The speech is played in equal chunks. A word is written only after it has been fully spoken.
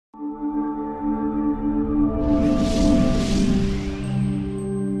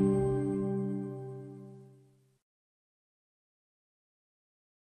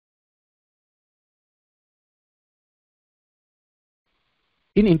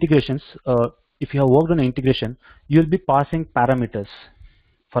In integrations, if you have worked on an integration, you will be passing parameters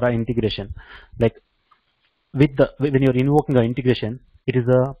for an integration. Like when you're invoking an integration, it is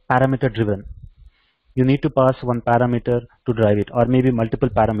a parameter driven. You need to pass one parameter to drive it, or maybe multiple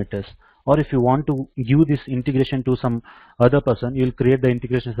parameters. Or if you want to give this integration to some other person, you will create the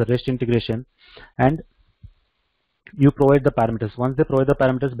integration as a REST integration, and you provide the parameters. Once they provide the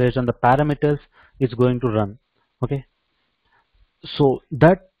parameters, based on the parameters, it's going to run. Okay. So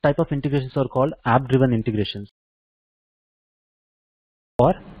that type of integrations are called app-driven integrations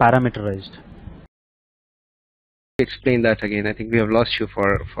or parameterized. Explain that again. I think we have lost you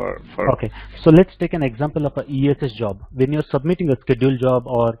for. Okay, so let's take an example of a ESS job. When you're submitting a scheduled job,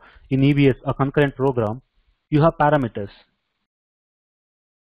 or in EBS a concurrent program, you have parameters.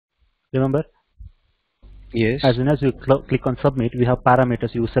 Remember? Yes. As soon as you click on submit, we have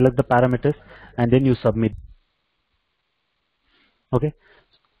parameters. You select the parameters and then you submit. Okay,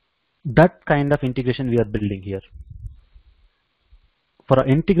 that kind of integration we are building here. For an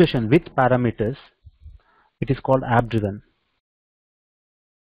integration with parameters, it is called app driven.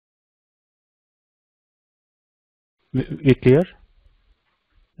 We clear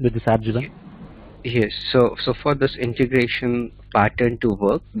with this app driven? Yes. So for this integration pattern to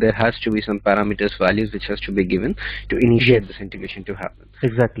work, there has to be some parameters values which has to be given to initiate this integration to happen.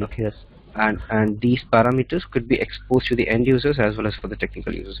 Exactly. Okay. Yes. And these parameters could be exposed to the end users as well as for the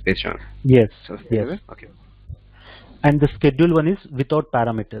technical users based on. Yes. So Yes. Okay. And the schedule one is without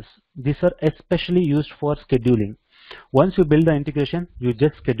parameters. These are especially used for scheduling. Once you build the integration, you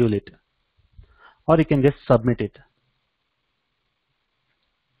just schedule it, or you can just submit it.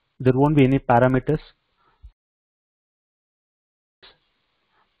 There won't be any parameters,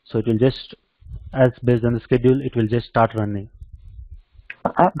 so it will just, as based on the schedule, it will just start running.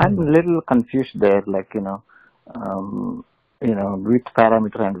 I'm a little confused there, like with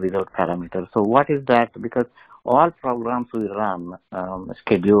parameter and without parameter. So what is that? Because all programs we run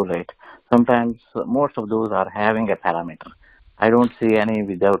schedule it. Sometimes most of those are having a parameter. I don't see any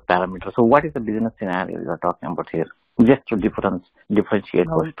without parameter. So what is the business scenario you are talking about here? Just to differentiate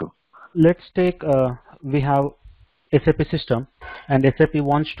those two. Let's take we have SAP system, and SAP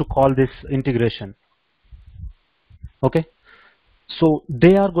wants to call this integration. Okay, so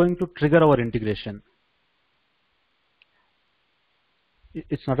they are going to trigger our integration.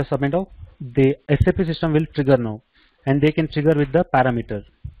 It's not a submit now. The SAP system will trigger now, and they can trigger with the parameter.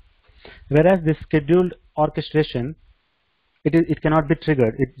 Whereas this scheduled orchestration, it cannot be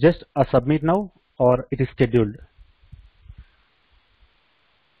triggered. It's just a submit now, or it is scheduled.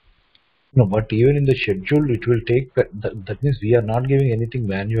 No, but even in the schedule, it will take that means we are not giving anything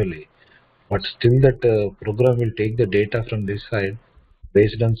manually, but still that program will take the data from this side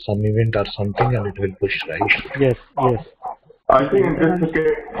based on some event or something, and it will push, right? Yes, yes. I think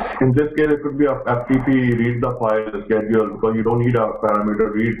in this case, it could be a FTP read the file schedule, because you don't need a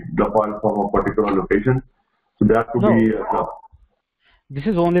parameter read the file from a particular location. So that could be. This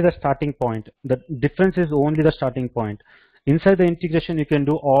is only the starting point. The difference is only the starting point. Inside the integration, you can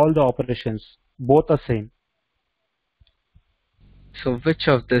do all the operations. Both are same. So which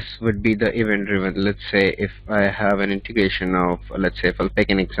of this would be the event driven? Let's say if I have an integration of, let's say if I'll take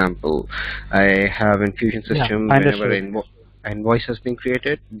an example, I have Infusion system, whenever invoice has been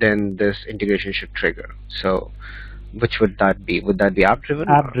created, then this integration should trigger. So which would that be? Would that be app driven?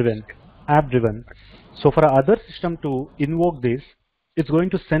 App driven. App driven. So for other system to invoke this, it's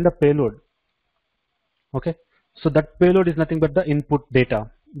going to send a payload. Okay. So that payload is nothing but the input data.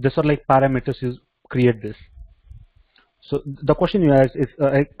 These are like parameters you create this. So the question you asked is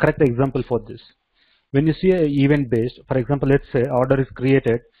a correct example for this. When you see an event based, for example, let's say order is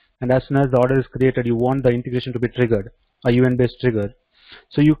created, and as soon as the order is created, you want the integration to be triggered, a event based trigger.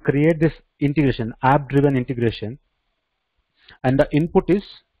 So you create this integration, app driven integration, and the input is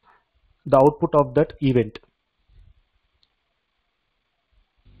the output of that event.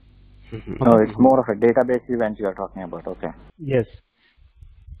 No, it's more of a database event you are talking about. Okay. Yes.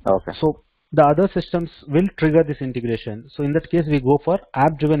 Okay. So the other systems will trigger this integration. So in that case, we go for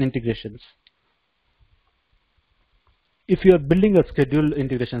app-driven integrations. If you are building a scheduled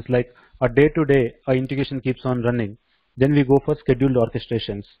integrations, like a day-to-day integration keeps on running, then we go for scheduled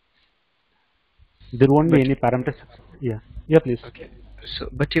orchestrations. There won't be any parameters. Yeah. Yeah, please. Okay. So,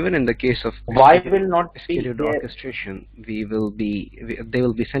 but even in the case of why will not scheduled orchestration, they will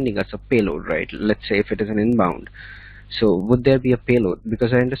be sending us a payload, right? Let's say if it is an inbound. So would there be a payload?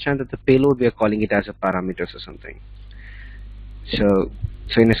 Because I understand that the payload, we are calling it as a parameters or something. So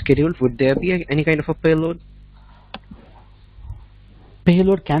in a schedule, would there be any kind of a payload?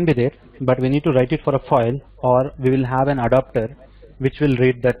 Payload can be there, but we need to write it for a file, or we will have an adapter which will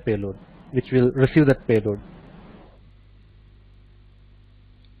read that payload, which will receive that payload.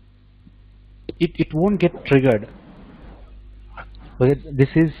 It won't get triggered. Okay, this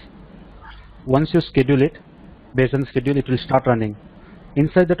is once you schedule it, based on the schedule, it will start running.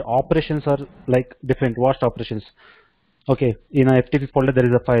 Inside that, operations are like different watched operations. Okay, in a FTP folder there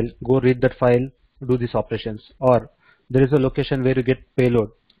is a file, go read that file, do these operations. Or there is a location where you get payload,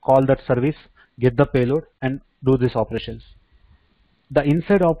 call that service, get the payload and do these operations. The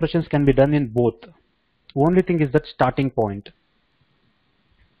inside operations can be done in both. Only thing is that starting point,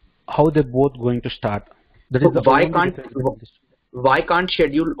 how they both going to start. That is So the why can't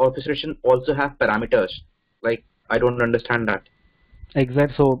schedule orchestration also have parameters? Like, I don't understand that.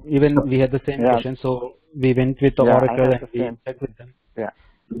 Exactly. So even we had the same question. So we went with the Oracle and we checked with them.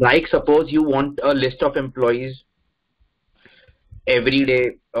 Like, suppose you want a list of employees every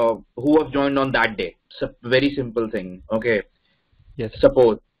day who have joined on that day. So very simple thing. Okay. Yes.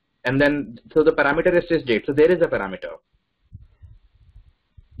 Suppose, and then so the parameter is this date. So there is a parameter.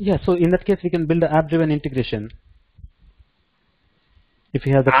 Yeah. So in that case, we can build an app-driven integration. If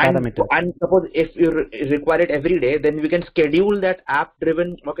you have the parameter. And suppose if you require it every day, then we can schedule that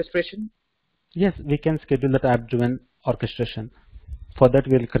app-driven orchestration. Yes, we can schedule that app-driven orchestration. For that,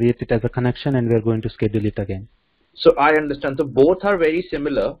 we'll create it as a connection, and we're going to schedule it again. So I understand. So both are very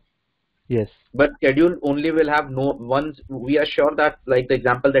similar. Yes. But schedule only will have no once we are sure that, like the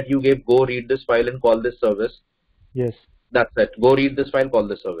example that you gave, go read this file and call this service. Yes. That's it. Go read this file, call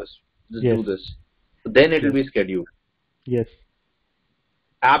this service. Just do this. So then it will be scheduled. Yes.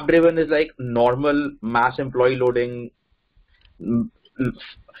 App driven is like normal mass employee loading.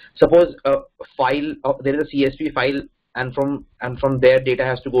 Suppose a file, there is a CSV file, and from there data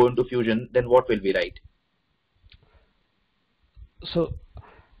has to go into Fusion. Then what will we write? So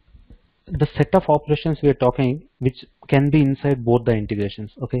the set of operations we are talking, which can be inside both the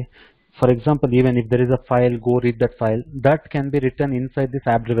integrations. Okay. For example, even if there is a file, go read that file. That can be written inside this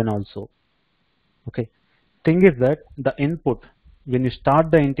app driven also. Okay. Thing is that the input, when you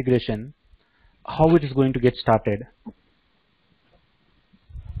start the integration, how it is going to get started,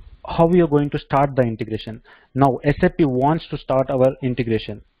 how we are going to start the integration. Now SAP wants to start our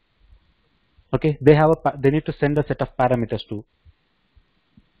integration. Okay, they need to send a set of parameters to.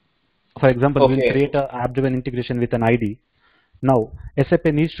 For example, we'll create a app-driven integration with an ID. Now SAP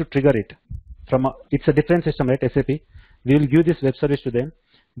needs to trigger it from it's a different system, right? SAP. We will give this web service to them.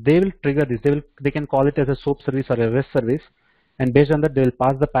 They will trigger this. They can call it as a SOAP service or a REST service, and based on that they will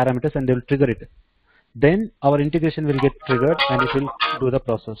pass the parameters and they will trigger it. Then our integration will get triggered and it will do the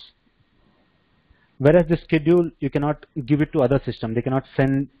process. Whereas the schedule, you cannot give it to other system. They cannot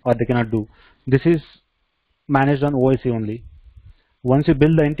send or they cannot do. This is managed on OIC only. Once you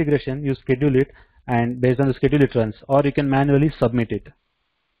build the integration, you schedule it, and based on the schedule it runs, or you can manually submit it.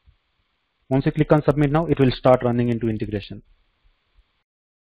 Once you click on submit now, it will start running into integration.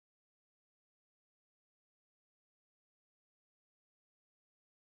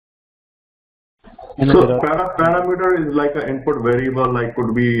 So parameter is like an input variable, like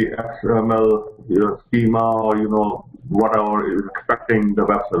could be XML schema, or whatever is expecting the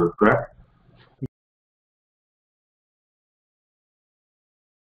web service, correct?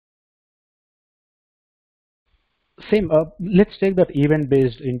 Same. Let's take that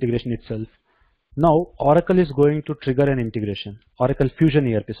event-based integration itself. Now Oracle is going to trigger an integration. Oracle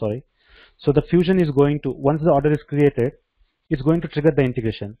Fusion ERP, sorry. So the Fusion is going to, once the order is created, it's going to trigger the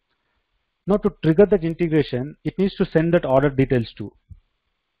integration. Now to trigger that integration, it needs to send that order details to.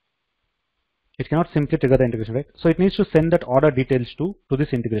 It cannot simply trigger the integration, right? So it needs to send that order details to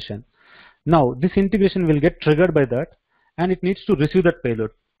this integration. Now this integration will get triggered by that, and it needs to receive that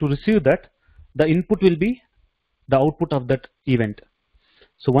payload. To receive that, the input will be the output of that event.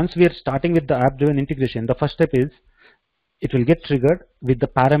 So once we are starting with the app-driven integration, the first step is it will get triggered with the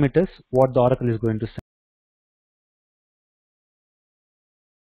parameters what the Oracle is going to send.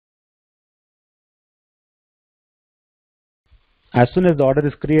 As soon as the order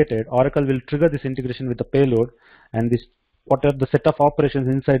is created, Oracle will trigger this integration with the payload, and this whatever the set of operations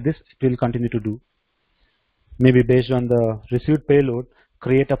inside this, it will continue to do. Maybe based on the received payload,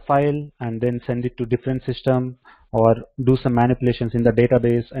 create a file and then send it to different system, or do some manipulations in the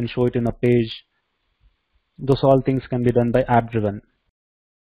database and show it in a page. Those all things can be done by app driven.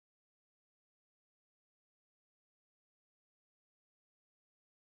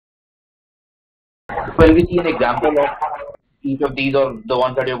 When we see an example of each of these or the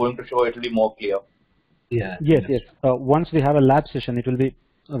ones that you're going to show, it will be more clear. Yeah. Yes. Once we have a lab session, it will be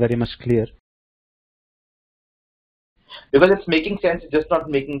very much clear. Because it's making sense, just not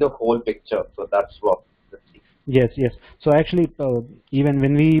making the whole picture. So that's what. Let's see. Yes, yes. So actually, even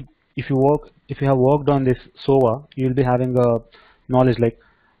when if you have worked on this SOA, you'll be having a knowledge like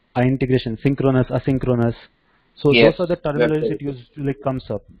integration, synchronous, asynchronous. So those Yes, are the that's terminologies very that true. usually comes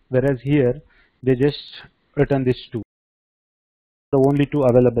up. Whereas here, they just written these two. The only two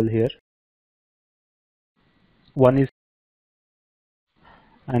available here. One is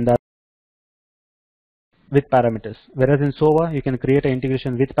and with parameters. Whereas in SOA, you can create an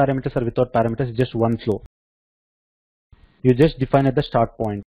integration with parameters or without parameters, just one flow. You just define at the start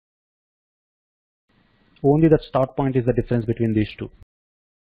point. Only the start point is the difference between these two.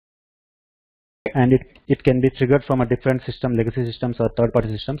 And it can be triggered from a different system, legacy systems or third-party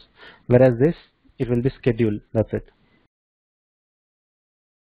systems. Whereas this, it will be scheduled. That's it.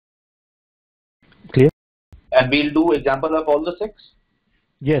 Clear? And we'll do example of all the 6.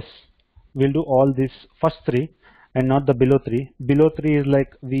 Yes, we'll do all these first 3 and not the below 3. Below 3 is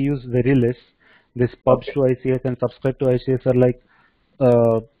like we use very less. This pubs Okay. to ICS and subscribe to ICS are like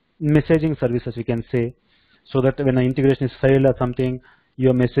messaging services, we can say, so that when an integration is failed or something,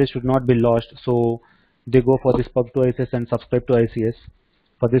 your message should not be lost. So they go for this pub to ICS and subscribe to ICS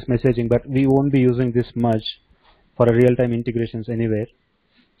for this messaging, but we won't be using this much for a real-time integrations anywhere.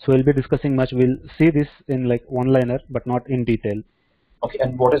 So we'll be discussing much. We'll see this in like one-liner, but not in detail. Okay,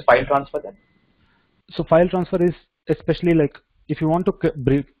 and what is file transfer then? So file transfer is especially like if you want to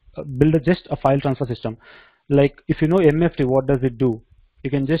build just a file transfer system, like if you know MFT, what does it do?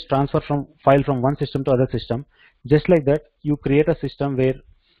 You can just transfer from file from one system to other system. Just like that, you create a system where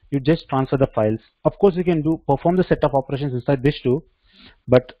you just transfer the files. Of course, you can perform the set of operations inside this too,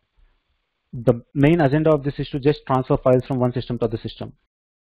 but the main agenda of this is to just transfer files from one system to other system.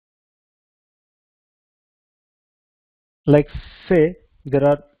 Like say there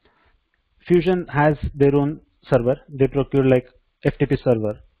are Fusion has their own server. They procure like FTP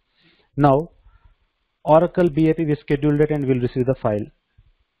server. Now Oracle BAP, we scheduled it and we'll receive the file.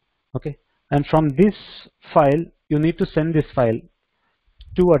 Okay, and from this file you need to send this file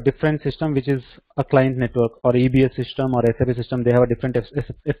to a different system, which is a client network or EBS system or SAP system. They have a different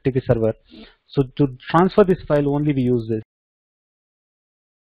FTP server. So to transfer this file only we use this.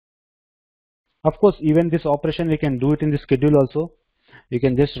 Of course, even this operation we can do it in the schedule also. You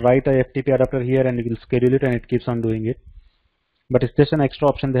can just write a FTP adapter here and it will schedule it and it keeps on doing it. But it's just an extra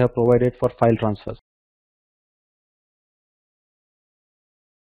option they have provided for file transfers.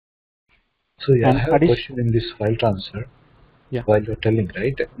 So yeah, I have a question in this file transfer. Yeah. While you're telling,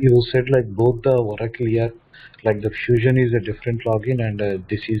 right? You said like both the Oracle here, like the Fusion is a different login and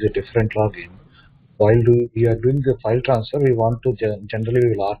this is a different login. While we are doing the file transfer, we want to generally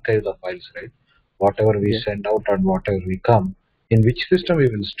we will archive the files, right? Whatever we send out and whatever we come. In which system we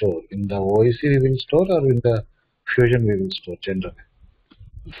will store? In the OIC we will store or in the Fusion we will store generally?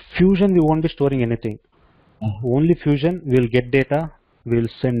 Fusion we won't be storing anything. Only Fusion will get data, we will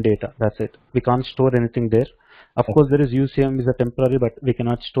send data. That's it. We can't store anything there. Of course, there is UCM is a temporary, but we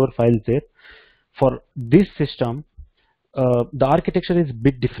cannot store files there. For this system, the architecture is a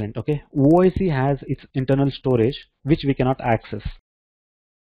bit different. Okay, OIC has its internal storage which we cannot access.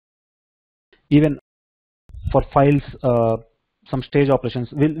 Even for files, some stage operations,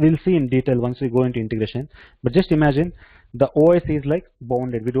 we'll see in detail once we go into integration. But just imagine the OIC is like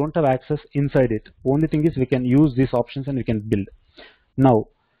bounded. We don't have access inside it. Only thing is we can use these options and we can build. Now,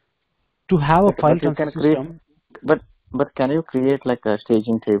 to have a file transfer system, but can you create like a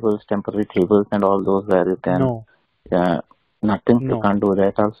staging tables, temporary tables, and all those where you can? No. Nothing. No. You can't do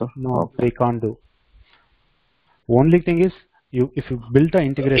that also. No, we can't do. Only thing is, if you build an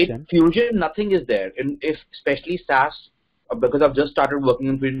integration. In Fusion, nothing is there. If especially SAS, because I've just started working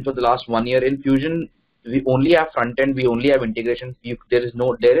in Fusion for the last 1 year. In Fusion, we only have front end. We only have integration. There is a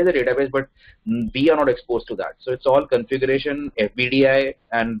database, but we are not exposed to that. So it's all configuration, FBDI,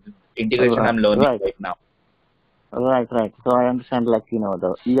 and integration. I'm learning right now. Right. So I understand, like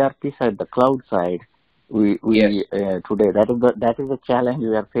the ERP side, the cloud side. We today that is the challenge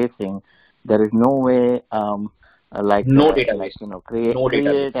we are facing. There is no way like no database, like,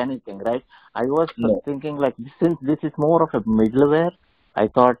 create anything, right? I was thinking like since this is more of a middleware, I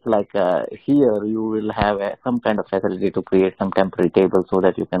thought like here you will have some kind of facility to create some temporary tables so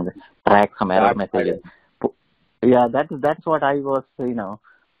that you can track some error messages. Yeah, that's what I was that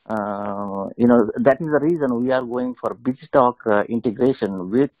is the reason we are going for BizTalk integration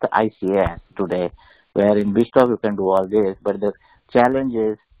with ICS today, where in BizTalk you can do all this, but the challenge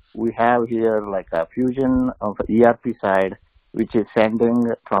is we have here like a Fusion of ERP side, which is sending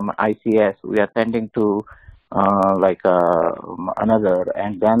from ICS, we are sending to another,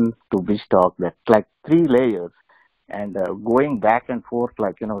 and then to BizTalk. That's like 3 layers, and going back and forth,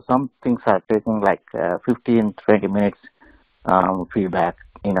 like, some things are taking like 15, 20 minutes feedback,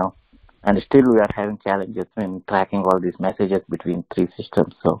 and still we are having challenges in tracking all these messages between three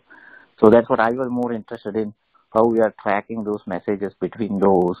systems. So that's what I was more interested in, how we are tracking those messages between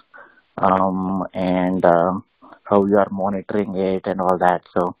those, and how we are monitoring it and all that.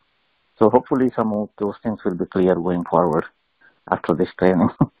 So hopefully some of those things will be clear going forward after this training.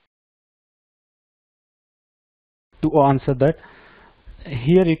 To answer that,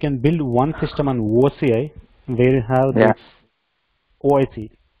 here you can build one system on OCI where you have this OIC.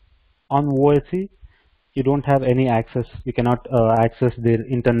 On OIC, you don't have any access. You cannot access their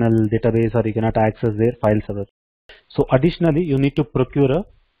internal database, or you cannot access their file server. So additionally, you need to procure a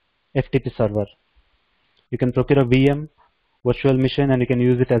FTP server. You can procure a VM, virtual machine, and you can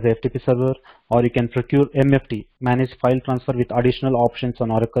use it as a FTP server, or you can procure MFT, manage file transfer, with additional options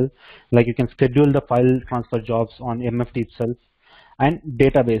on Oracle. Like you can schedule the file transfer jobs on MFT itself. And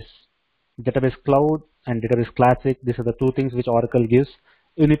database cloud and database classic. These are the two things which Oracle gives.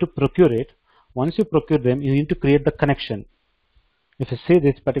 You need to procure it. Once you procure them, you need to create the connection. If you see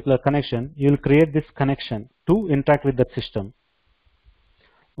this particular connection, you will create this connection to interact with that system.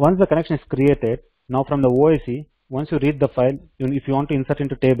 Once the connection is created, now from the OIC, once you read the file, if you want to insert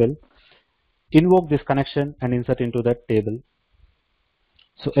into table, invoke this connection and insert into that table.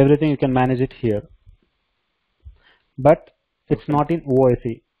 So everything you can manage it here. But it's not in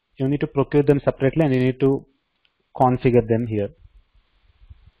OIC. You need to procure them separately, and you need to configure them here.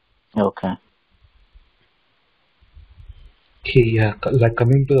 Okay. Okay, yeah, like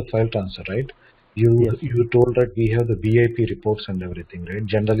coming to the file transfer, right? You told that we have the VIP reports and everything, right?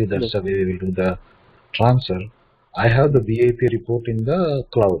 Generally, that's the way we will do the transfer. I have the VIP report in the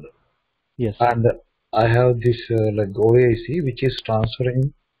cloud. Yes. And I have this like OIC, which is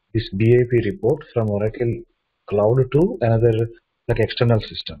transferring this BIP report from Oracle Cloud to another like external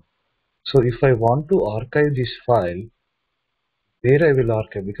system. So if I want to archive this file, where I will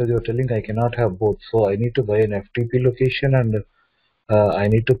archive? Because you're telling I cannot have both. So I need to buy an FTP location, and I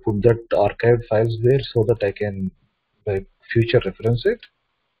need to put that archived files there so that I can like future reference it.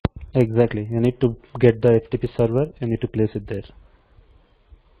 Exactly. You need to get the FTP server. You need to place it there.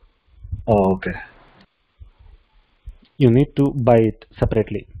 Oh, okay. You need to buy it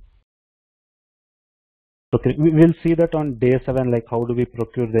separately. Okay, we will see that on day 7, like how do we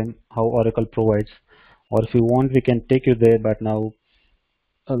procure them, how Oracle provides. Or if you want, we can take you there, but now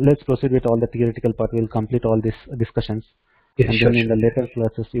let's proceed with all the theoretical part. We'll complete all these discussions, and then in the later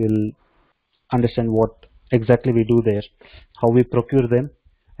classes you will understand what exactly we do there, how we procure them,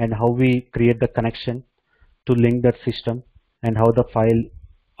 and how we create the connection to link that system, and how the file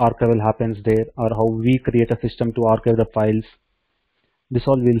archival happens there, or how we create a system to archive the files. This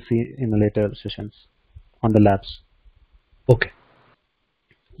all we'll see in the later sessions on the labs. Okay.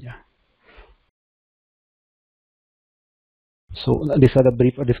 Yeah. So these are the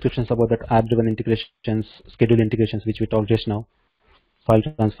brief descriptions about that app-driven integrations, schedule integrations, which we talked just now, file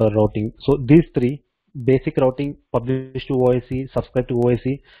transfer, routing. So these three, basic routing, publish to OIC, subscribe to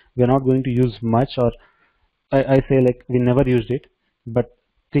OIC, we are not going to use much, or I say like we never used it. But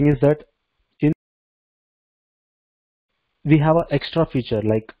thing is that we have an extra feature,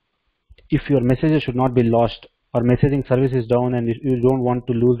 like if your messages should not be lost, or messaging service is down and you don't want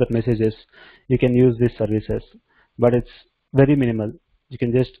to lose that messages, you can use these services, but it's very minimal. You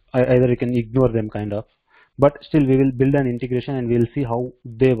can just either you can ignore them kind of, but still we will build an integration and we'll see how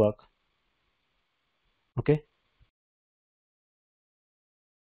they work. Okay,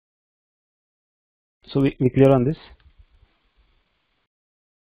 so we clear on this?